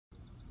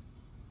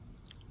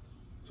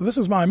So this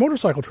is my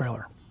motorcycle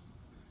trailer.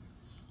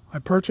 I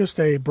purchased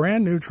a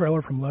brand new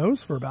trailer from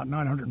Lowe's for about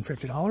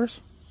 $950.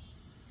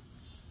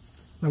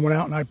 Then went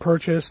out and I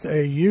purchased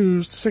a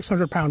used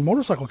 600-pound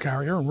motorcycle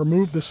carrier and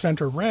removed the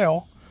center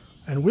rail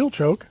and wheel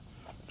choke,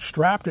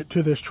 strapped it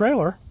to this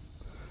trailer,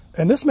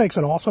 and this makes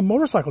an awesome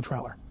motorcycle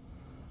trailer.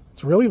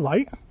 It's really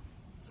light.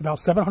 It's about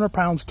 700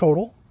 pounds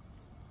total.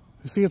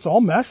 You see it's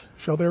all mesh,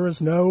 so there is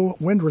no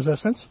wind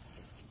resistance.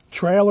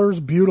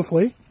 Trailers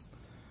beautifully.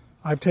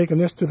 I've taken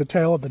this to the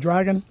tail of the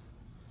Dragon,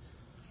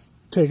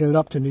 taken it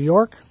up to New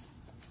York,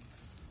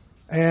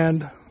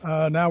 and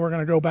now we're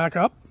going to go back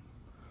up,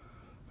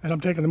 and I'm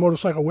taking the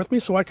motorcycle with me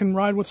so I can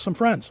ride with some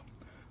friends.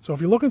 So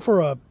if you're looking for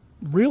a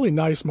really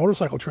nice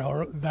motorcycle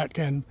trailer that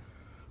can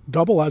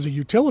double as a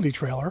utility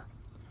trailer,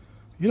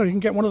 you know, you can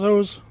get one of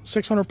those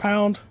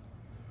 600-pound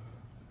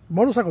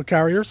motorcycle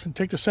carriers and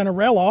take the center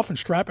rail off and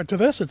strap it to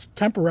this. It's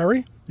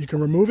temporary. You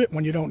can remove it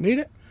when you don't need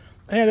it,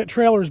 and it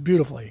trailers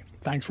beautifully.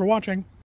 Thanks for watching.